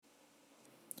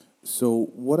So,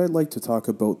 what I'd like to talk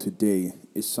about today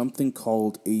is something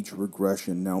called age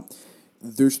regression. Now,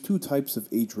 there's two types of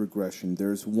age regression.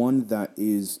 There's one that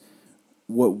is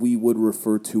what we would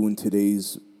refer to in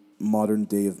today's modern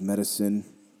day of medicine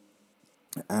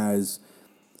as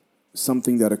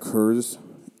something that occurs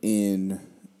in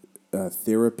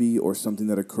therapy or something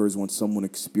that occurs when someone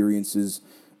experiences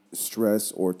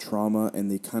stress or trauma and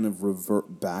they kind of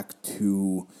revert back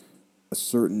to a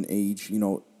certain age,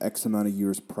 X amount of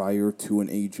years prior to an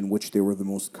age in which they were the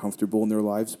most comfortable in their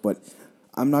lives. But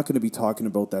I'm not going to be talking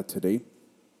about that today.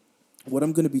 What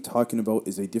I'm going to be talking about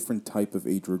is a different type of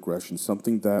age regression,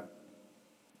 something that,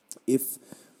 if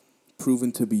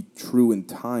proven to be true in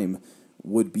time,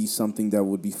 would be something that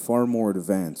would be far more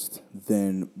advanced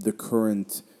than the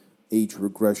current age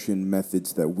regression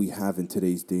methods that we have in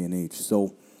today's day and age.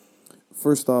 So,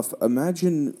 first off,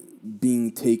 imagine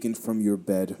being taken from your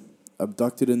bed,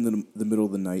 abducted in the middle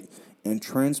of the night, and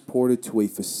transported to a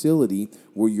facility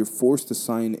where you're forced to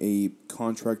sign a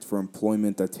contract for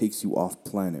employment that takes you off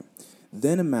planet.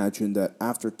 Then imagine that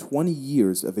after 20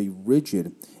 years of a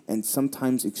rigid and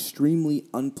sometimes extremely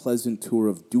unpleasant tour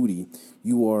of duty,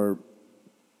 you are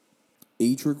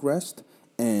age regressed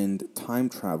and time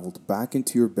traveled back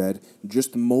into your bed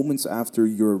just moments after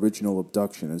your original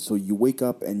abduction. And so you wake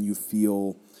up and you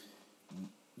feel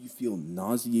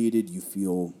nauseated, you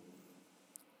feel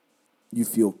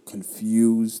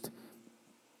confused,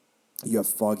 you have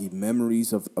foggy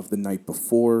memories of the night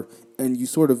before, and you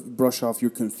sort of brush off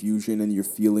your confusion and your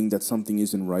feeling that something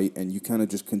isn't right, and you kind of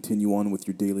just continue on with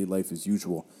your daily life as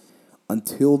usual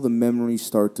until the memories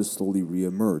start to slowly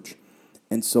reemerge.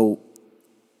 And so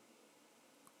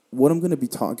what I'm going to be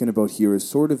talking about here is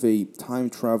sort of a time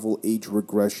travel age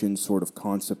regression sort of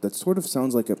concept that sort of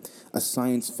sounds like a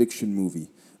science fiction movie,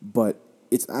 but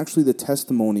it's actually the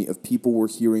testimony of people we're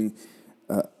hearing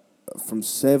from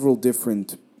several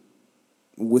different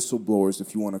whistleblowers,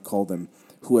 if you want to call them,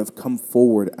 who have come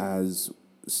forward as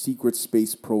secret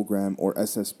space program or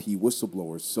SSP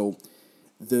whistleblowers. So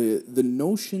the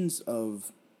notions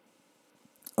of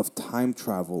time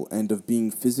travel and of being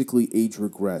physically age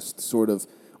regressed, sort of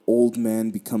old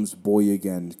man becomes boy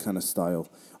again kind of style,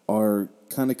 are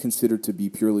kind of considered to be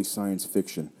purely science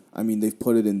fiction. I mean, they've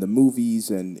put it in the movies,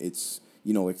 and it's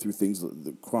like through things like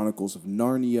the Chronicles of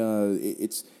Narnia.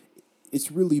 It's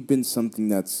really been something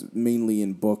that's mainly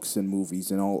in books and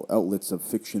movies and all outlets of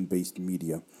fiction based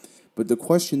media. But the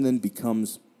question then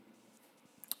becomes,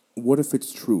 what if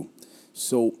it's true?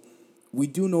 So we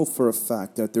do know for a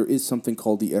fact that there is something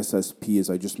called the SSP, as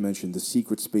I just mentioned, the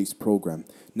Secret Space Program.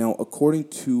 Now, according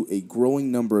to a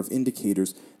growing number of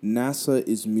indicators, NASA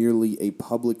is merely a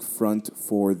public front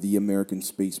for the American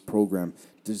space program,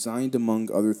 designed,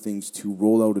 among other things, to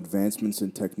roll out advancements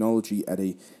in technology at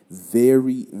a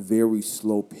very, very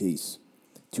slow pace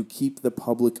to keep the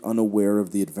public unaware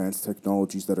of the advanced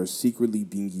technologies that are secretly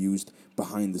being used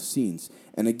behind the scenes.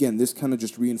 And again, this kind of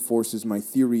just reinforces my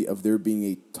theory of there being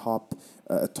a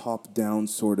top down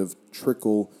sort of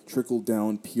trickle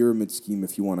down pyramid scheme,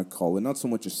 if you want to call it. Not so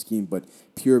much a scheme, but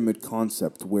pyramid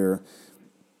concept where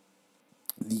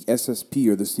the SSP,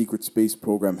 or the Secret Space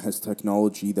Program, has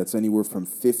technology that's anywhere from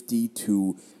 50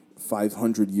 to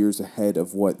 500 years ahead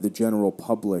of what the general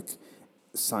public,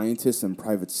 scientists and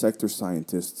private sector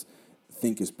scientists,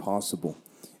 think is possible.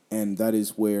 And that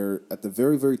is where, at the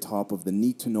very, very top of the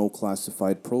need to know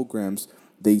classified programs,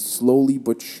 they slowly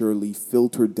but surely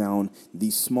filter down the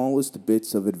smallest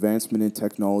bits of advancement in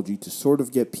technology to sort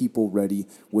of get people ready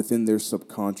within their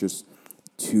subconscious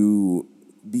to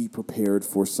be prepared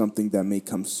for something that may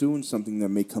come soon, something that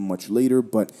may come much later,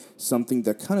 but something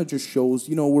that kind of just shows,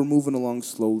 we're moving along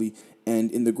slowly.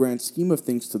 And in the grand scheme of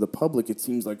things to the public, it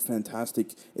seems like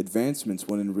fantastic advancements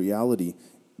when in reality,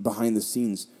 behind the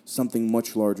scenes, something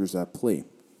much larger is at play.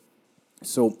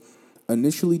 So,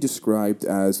 initially described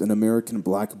as an American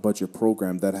black budget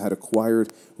program that had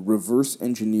acquired reverse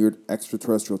engineered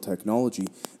extraterrestrial technology,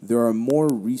 there are more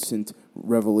recent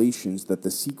revelations that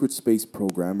the Secret Space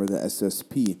Program, or the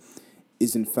SSP,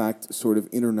 is in fact sort of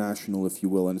international, if you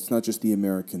will, and it's not just the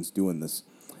Americans doing this.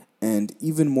 And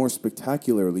even more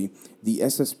spectacularly, the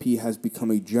SSP has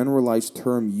become a generalized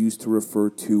term used to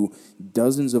refer to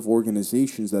dozens of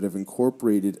organizations that have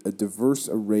incorporated a diverse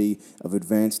array of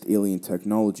advanced alien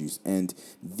technologies. And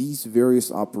these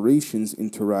various operations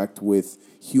interact with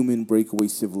human breakaway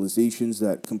civilizations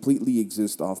that completely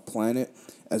exist off planet,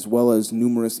 as well as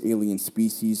numerous alien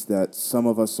species that some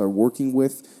of us are working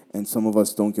with and some of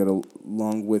us don't get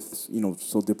along with,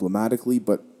 so diplomatically,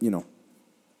 but,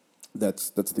 that's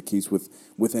the case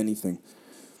with anything.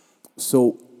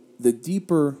 So the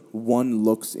deeper one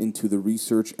looks into the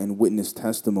research and witness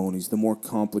testimonies, the more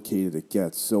complicated it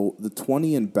gets. So the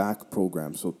 20 and back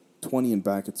program, so 20 and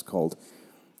back it's called,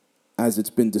 as it's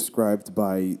been described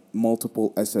by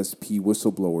multiple SSP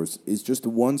whistleblowers, is just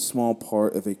one small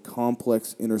part of a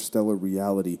complex interstellar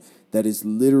reality that is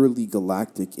literally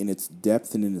galactic in its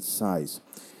depth and in its size.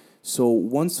 So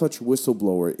one such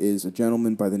whistleblower is a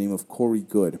gentleman by the name of Corey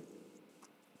Good.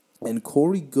 And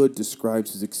Corey Good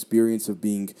describes his experience of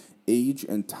being age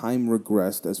and time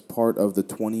regressed as part of the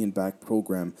 20 and back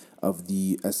program of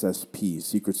the SSP,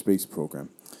 Secret Space Program.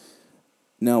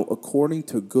 Now, according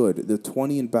to Good, the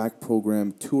 20 and back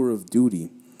program tour of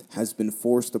duty has been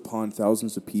forced upon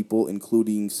thousands of people,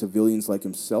 including civilians like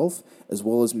himself, as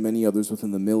well as many others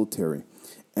within the military.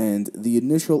 And the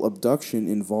initial abduction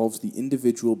involves the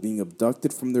individual being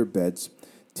abducted from their beds,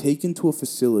 taken to a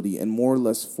facility, and more or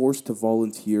less forced to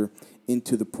volunteer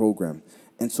into the program.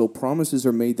 And so promises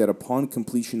are made that upon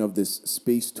completion of this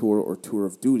space tour or tour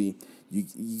of duty,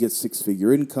 you get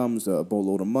six-figure incomes, a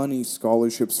boatload of money,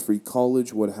 scholarships, free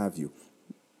college, what have you.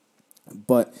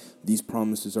 But these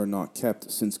promises are not kept,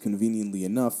 since conveniently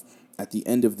enough, at the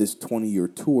end of this 20-year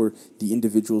tour, the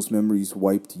individual's memory is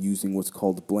wiped using what's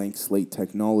called blank slate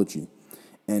technology.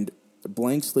 And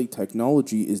blank slate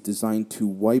technology is designed to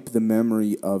wipe the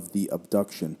memory of the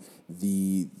abduction,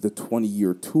 the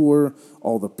 20-year tour,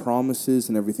 all the promises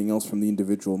and everything else from the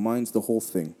individual minds, the whole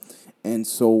thing. And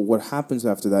so what happens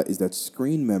after that is that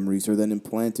screen memories are then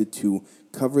implanted to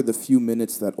cover the few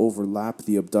minutes that overlap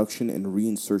the abduction and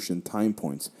reinsertion time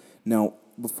points. Now,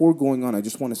 before going on, I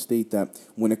just want to state that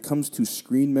when it comes to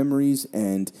screen memories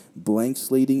and blank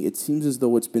slating, it seems as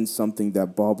though it's been something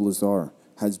that Bob Lazar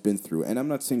has been through. And I'm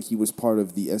not saying he was part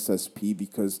of the SSP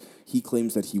because he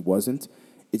claims that he wasn't.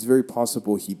 It's very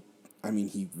possible he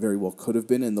very well could have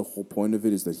been, and the whole point of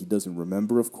it is that he doesn't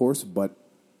remember, of course, but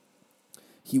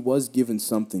he was given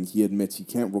something. He admits he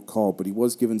can't recall, but he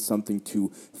was given something to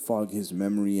fog his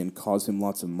memory and cause him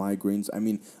lots of migraines. I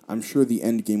mean, I'm sure the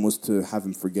end game was to have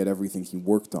him forget everything he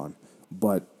worked on,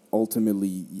 but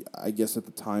ultimately, I guess at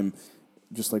the time,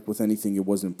 just like with anything, it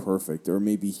wasn't perfect, or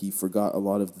maybe he forgot a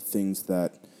lot of the things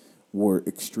that were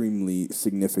extremely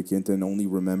significant and only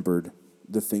remembered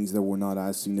the things that were not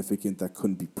as significant that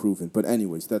couldn't be proven. But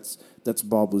anyways, that's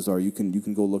Bob Lazar. You can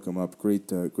go look him up. Great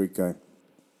guy.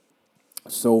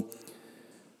 So,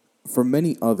 for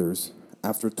many others,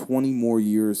 after 20 more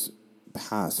years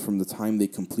pass from the time they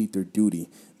complete their duty,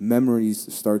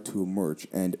 memories start to emerge.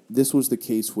 And this was the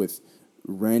case with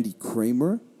Randy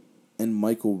Kramer and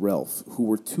Michael Relf, who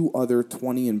were two other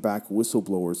 20 and back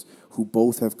whistleblowers who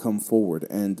both have come forward.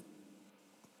 And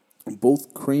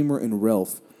both Kramer and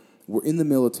Relf were in the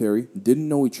military, didn't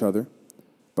know each other,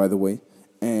 by the way,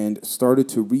 and started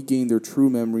to regain their true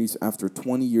memories after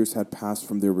 20 years had passed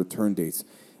from their return dates.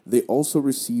 They also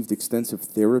received extensive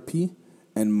therapy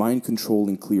and mind control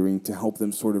and clearing to help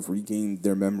them sort of regain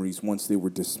their memories once they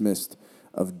were dismissed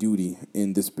of duty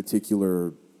in this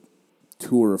particular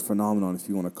tour or phenomenon, if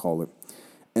you want to call it.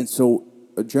 And so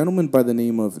a gentleman by the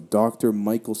name of Dr.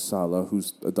 Michael Sala,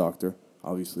 who's a doctor,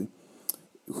 obviously,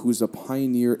 who's a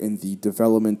pioneer in the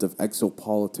development of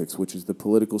exopolitics, which is the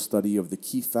political study of the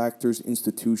key factors,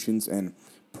 institutions, and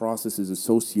processes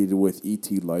associated with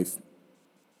ET life,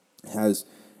 has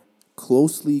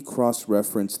closely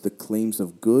cross-referenced the claims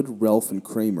of Good, Relf, and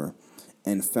Kramer,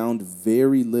 and found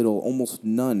very little, almost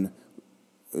none,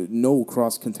 no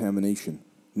cross-contamination,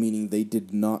 meaning they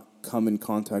did not come in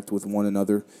contact with one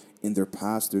another in their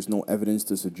past. There's no evidence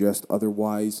to suggest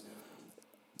otherwise.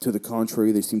 To the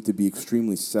contrary, they seem to be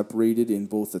extremely separated in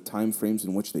both the time frames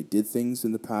in which they did things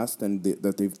in the past and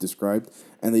that they've described,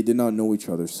 and they did not know each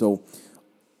other. So,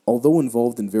 although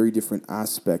involved in very different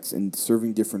aspects and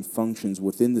serving different functions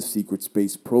within the secret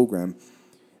space program,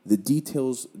 the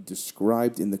details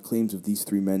described in the claims of these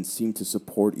three men seem to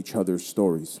support each other's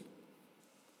stories.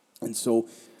 And so,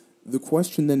 the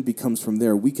question then becomes from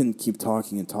there, we can keep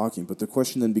talking and talking, but the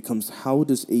question then becomes, how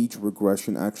does age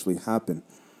regression actually happen?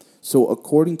 So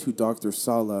according to Dr.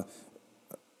 Sala,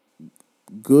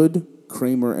 Good,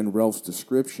 Kramer, and Relf's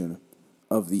description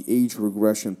of the age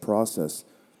regression process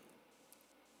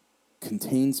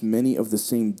contains many of the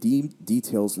same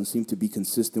details and seem to be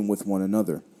consistent with one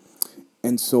another.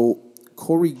 And so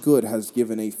Corey Good has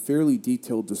given a fairly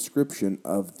detailed description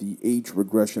of the age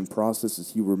regression process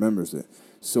as he remembers it.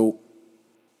 So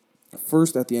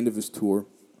first, at the end of his tour,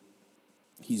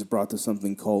 he's brought to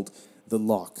something called the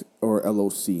LOC, or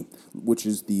LOC, which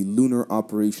is the Lunar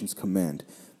Operations Command,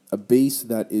 a base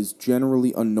that is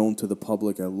generally unknown to the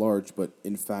public at large, but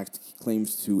in fact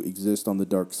claims to exist on the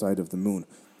dark side of the moon.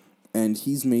 and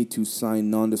he's made to sign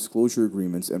non-disclosure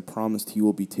agreements and promised he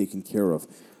will be taken care of.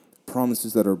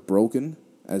 Promises that are broken,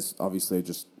 as obviously I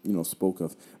just spoke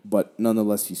of, but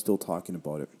nonetheless he's still talking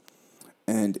about it.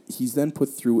 And he's then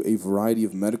put through a variety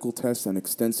of medical tests and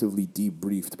extensively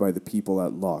debriefed by the people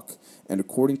at Locke. And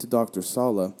according to Dr.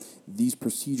 Sala, these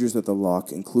procedures at the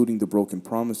Locke, including the broken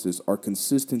promises, are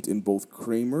consistent in both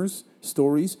Kramer's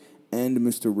stories and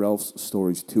Mr. Ralph's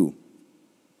stories too.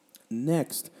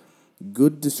 Next,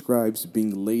 Good describes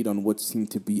being laid on what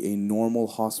seemed to be a normal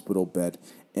hospital bed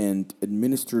and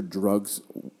administered drugs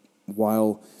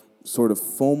while sort of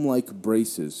foam like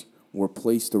braces were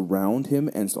placed around him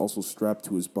and also strapped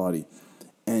to his body.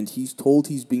 And he's told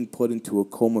he's being put into a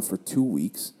coma for 2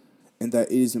 weeks and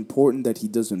that it is important that he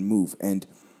doesn't move. And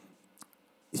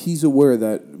he's aware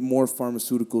that more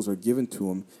pharmaceuticals are given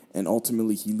to him and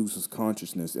ultimately he loses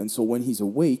consciousness. And so when he's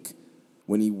awake,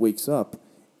 when he wakes up,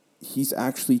 he's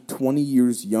actually 20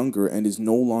 years younger and is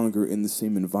no longer in the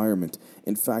same environment.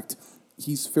 In fact,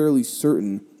 he's fairly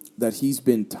certain that he's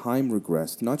been time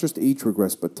regressed, not just age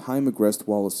regressed, but time regressed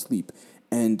while asleep.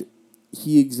 And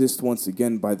he exists once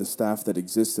again by the staff that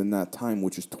exists in that time,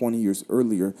 which is 20 years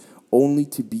earlier, only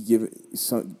to be given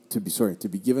to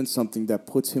be given something that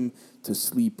puts him to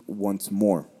sleep once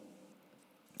more.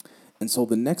 And so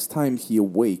the next time he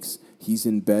awakes, he's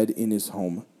in bed in his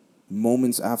home,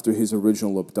 moments after his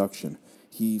original abduction.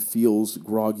 He feels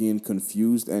groggy and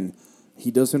confused, and he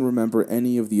doesn't remember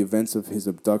any of the events of his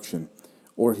abduction,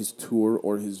 or his tour,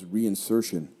 or his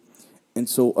reinsertion. And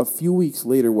so a few weeks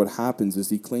later, what happens is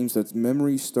he claims that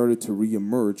memories started to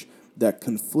reemerge that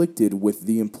conflicted with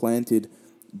the implanted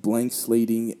blank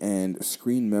slating and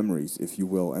screen memories, if you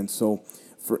will. And so,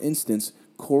 for instance,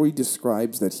 Corey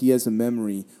describes that he has a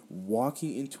memory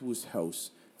walking into his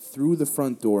house through the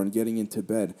front door and getting into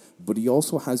bed, but he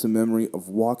also has a memory of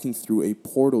walking through a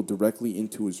portal directly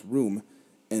into his room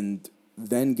and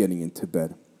then getting into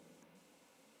bed.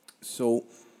 So,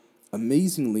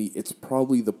 amazingly, it's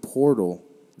probably the portal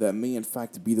that may in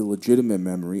fact be the legitimate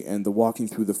memory and the walking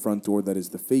through the front door that is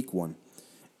the fake one.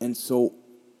 And so,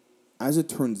 as it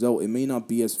turns out, it may not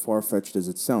be as far-fetched as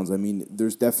it sounds. I mean,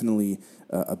 there's definitely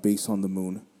a base on the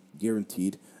moon,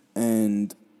 guaranteed,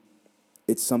 and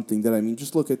it's something that, I mean,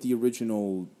 just look at the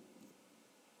original,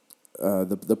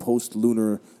 the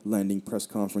post-lunar landing press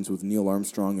conference with Neil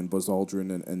Armstrong and Buzz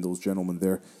Aldrin and those gentlemen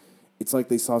there. It's like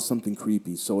they saw something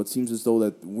creepy. So it seems as though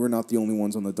that we're not the only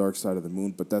ones on the dark side of the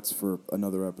moon, but that's for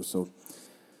another episode.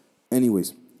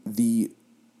 Anyways,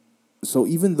 so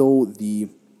even though the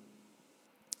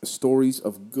stories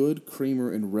of Good,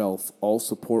 Kramer, and Ralph all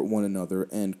support one another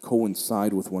and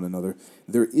coincide with one another,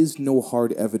 there is no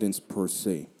hard evidence per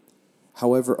se.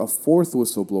 However, a fourth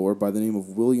whistleblower by the name of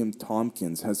William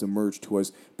Tompkins has emerged who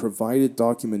has provided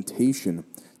documentation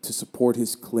to support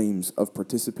his claims of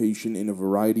participation in a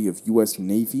variety of U.S.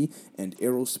 Navy and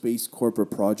aerospace corporate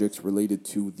projects related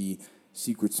to the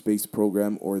Secret Space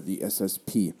Program, or the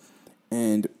SSP.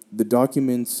 And the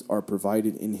documents are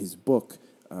provided in his book,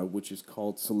 which is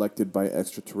called Selected by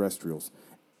Extraterrestrials.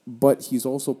 But he's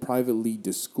also privately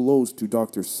disclosed to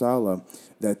Dr. Sala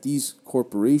that these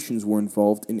corporations were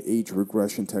involved in age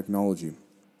regression technology.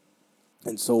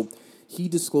 And so he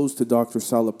disclosed to Dr.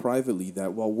 Sala privately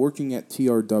that while working at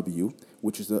TRW,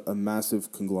 which is a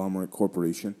massive conglomerate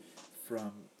corporation,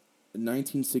 from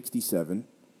 1967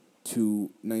 to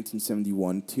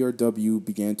 1971, TRW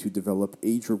began to develop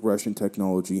age regression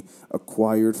technology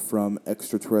acquired from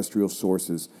extraterrestrial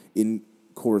sources in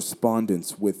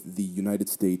correspondence with the United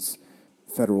States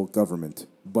federal government,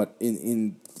 but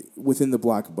within the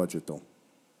black budget, though.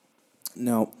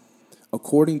 Now,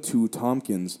 according to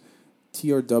Tompkins,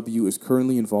 TRW is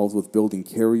currently involved with building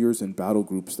carriers and battle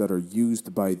groups that are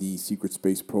used by the Secret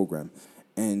Space Program.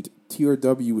 And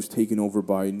TRW was taken over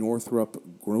by Northrop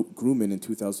Grumman in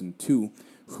 2002,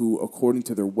 who, according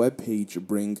to their webpage,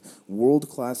 bring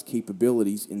world-class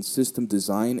capabilities in system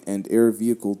design and air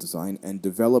vehicle design and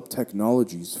develop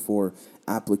technologies for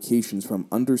applications from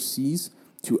underseas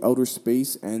to outer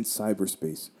space and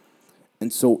cyberspace.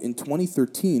 And so in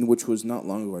 2013, which was not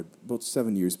long ago, about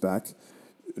 7 years back,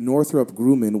 Northrop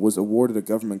Grumman was awarded a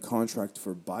government contract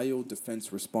for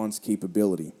biodefense response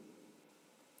capability.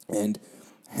 And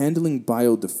handling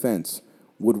biodefense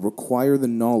would require the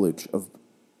knowledge of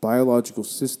biological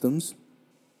systems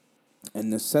and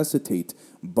necessitate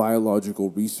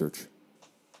biological research.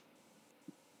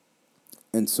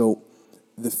 And so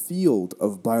the field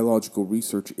of biological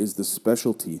research is the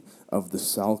specialty of the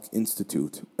Salk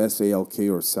Institute, SALK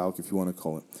or Salk if you want to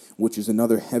call it, which is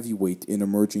another heavyweight in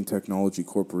emerging technology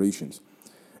corporations.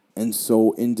 And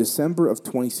so in December of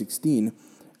 2016,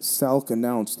 Salk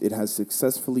announced it has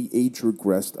successfully age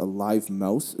regressed a live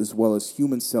mouse as well as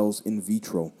human cells in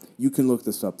vitro. You can look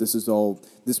this up. This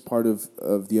part of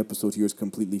the episode here is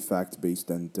completely fact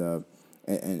based and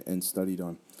studied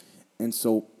on. And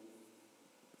so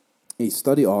a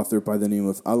study author by the name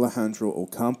of Alejandro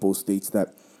Ocampo states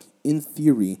that, in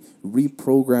theory,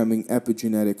 reprogramming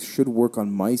epigenetics should work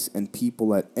on mice and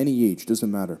people at any age,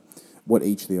 doesn't matter what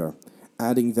age they are,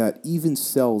 adding that even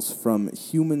cells from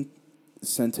human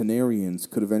centenarians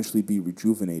could eventually be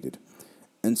rejuvenated.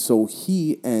 And so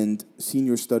he and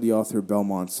senior study author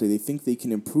Belmont say they think they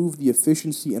can improve the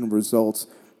efficiency and results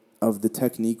of the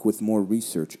technique with more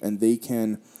research, and they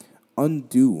can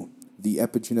undo the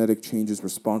epigenetic changes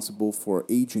responsible for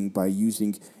aging by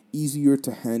using easier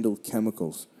to handle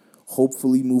chemicals,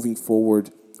 hopefully moving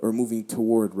toward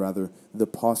rather the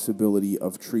possibility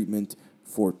of treatment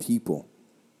for people.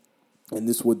 And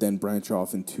this would then branch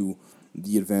off into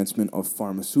the advancement of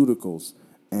pharmaceuticals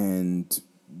and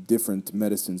different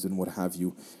medicines and what have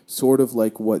you, sort of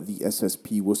like what the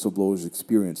SSP whistleblowers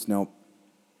experienced. Now,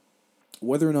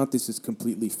 whether or not this is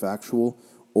completely factual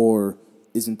or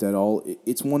isn't at all,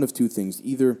 it's one of two things.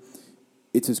 Either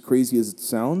it's as crazy as it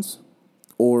sounds,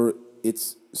 or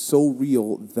it's so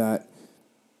real that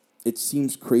it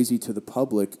seems crazy to the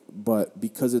public, but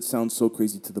because it sounds so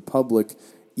crazy to the public,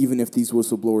 even if these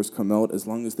whistleblowers come out, as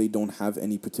long as they don't have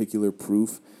any particular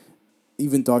proof,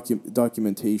 even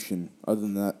documentation, other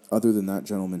than that,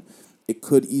 gentlemen, it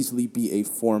could easily be a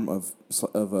form of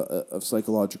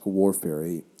psychological warfare,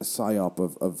 a psyop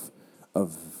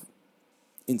of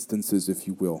instances, if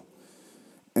you will.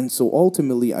 And so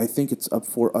ultimately, I think it's up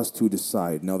for us to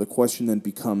decide. Now, the question then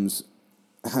becomes,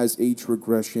 has age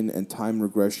regression and time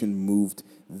regression moved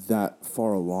that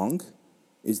far along?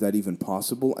 Is that even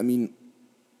possible? I mean,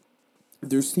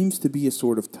 there seems to be a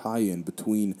sort of tie-in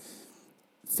between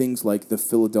things like the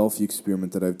Philadelphia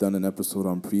experiment that I've done an episode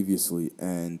on previously,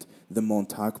 and the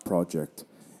Montauk Project,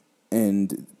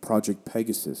 and Project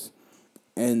Pegasus.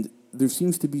 And there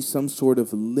seems to be some sort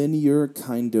of linear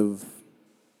kind of,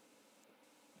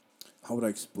 how would I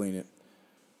explain it?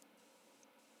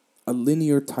 A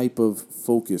linear type of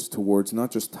focus towards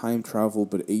not just time travel,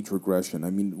 but age regression. I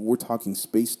mean, we're talking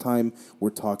space-time, we're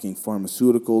talking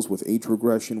pharmaceuticals with age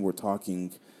regression, we're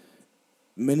talking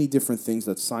many different things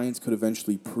that science could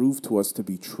eventually prove to us to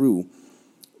be true,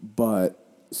 but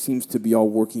seems to be all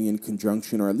working in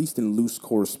conjunction, or at least in loose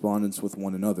correspondence with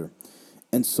one another.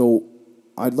 And so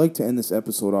I'd like to end this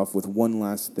episode off with one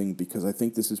last thing, because I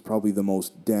think this is probably the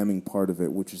most damning part of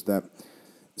it, which is that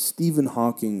Stephen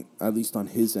Hawking, at least on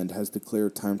his end, has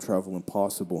declared time travel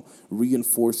impossible,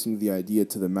 reinforcing the idea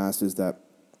to the masses that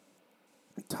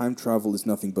time travel is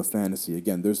nothing but fantasy.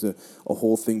 Again, there's a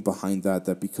whole thing behind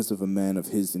that because of a man of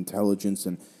his intelligence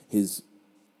and his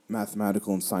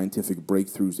mathematical and scientific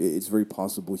breakthroughs, it's very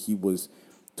possible he was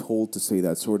told to say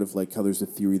that, sort of like how there's a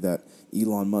theory that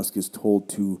Elon Musk is told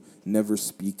to never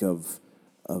speak of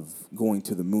going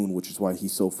to the moon, which is why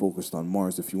he's so focused on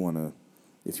Mars, if you want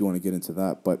to get into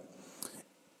that. But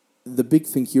the big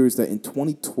thing here is that in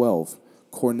 2012,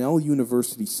 Cornell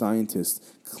University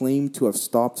scientists claimed to have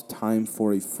stopped time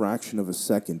for a fraction of a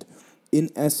second, in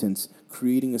essence,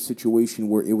 creating a situation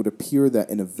where it would appear that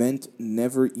an event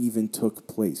never even took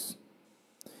place.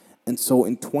 And so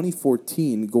in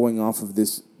 2014, going off of the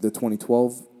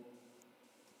 2012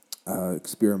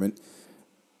 experiment,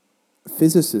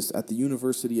 physicists at the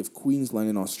University of Queensland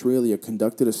in Australia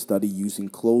conducted a study using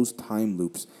closed time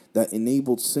loops that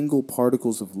enabled single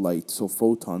particles of light, so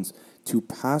photons, to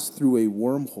pass through a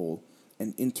wormhole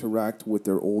and interact with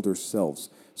their older selves.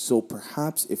 So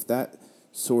perhaps if that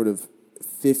sort of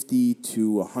 50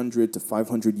 to 100 to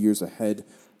 500 years ahead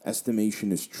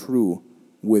estimation is true,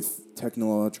 with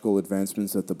technological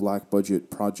advancements that the Black Budget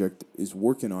Project is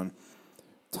working on,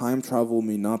 time travel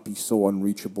may not be so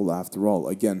unreachable after all.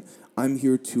 Again, I'm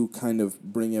here to kind of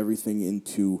bring everything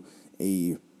into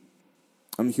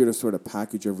I'm here to sort of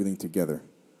package everything together.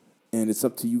 And it's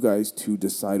up to you guys to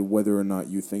decide whether or not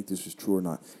you think this is true or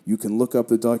not. You can look up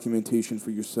the documentation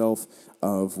for yourself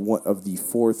of the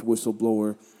fourth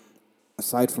whistleblower.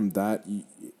 Aside from that,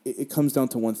 it comes down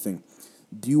to one thing.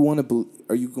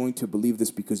 Are you going to believe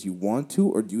this because you want to,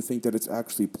 or do you think that it's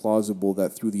actually plausible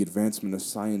that through the advancement of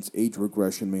science, age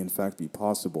regression may in fact be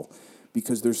possible?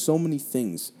 Because there's so many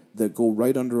things that go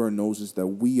right under our noses that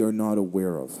we are not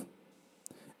aware of.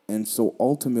 And so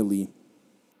ultimately,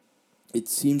 it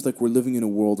seems like we're living in a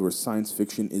world where science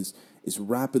fiction is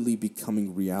rapidly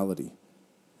becoming reality.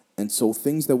 And so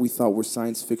things that we thought were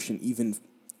science fiction even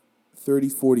 30,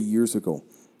 40 years ago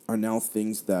are now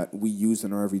things that we use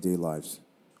in our everyday lives,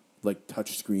 like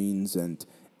touch screens and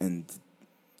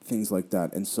things like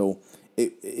that. And so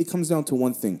it comes down to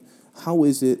one thing. How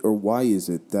is it or why is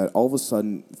it that all of a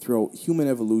sudden throughout human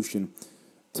evolution,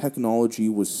 technology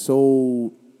was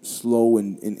so slow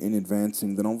in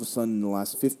advancing, then all of a sudden in the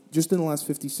last 50, just in the last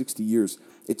 50, 60 years,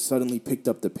 it suddenly picked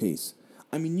up the pace.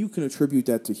 I mean, you can attribute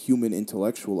that to human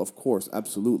intellectual, of course,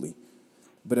 absolutely.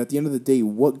 But at the end of the day,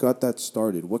 what got that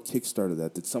started? What kick-started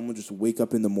that? Did someone just wake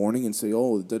up in the morning and say,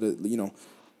 oh, did it, you know?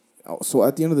 So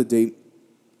at the end of the day,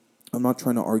 I'm not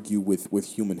trying to argue with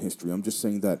human history. I'm just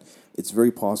saying that it's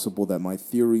very possible that my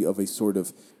theory of a sort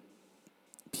of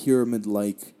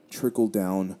pyramid-like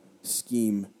trickle-down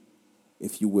scheme,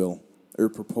 if you will, or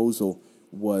proposal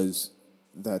was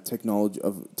that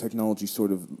technology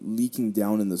sort of leaking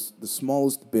down in the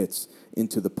smallest bits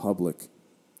into the public,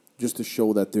 just to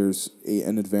show that there's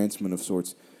an advancement of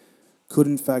sorts, could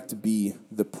in fact be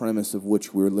the premise of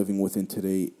which we're living within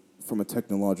today from a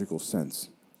technological sense,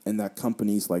 and that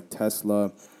companies like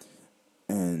Tesla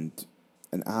and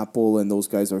Apple and those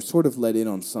guys are sort of let in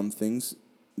on some things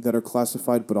that are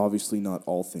classified, but obviously not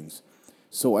all things.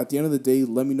 So at the end of the day,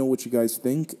 let me know what you guys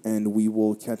think, and we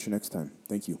will catch you next time.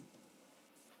 Thank you.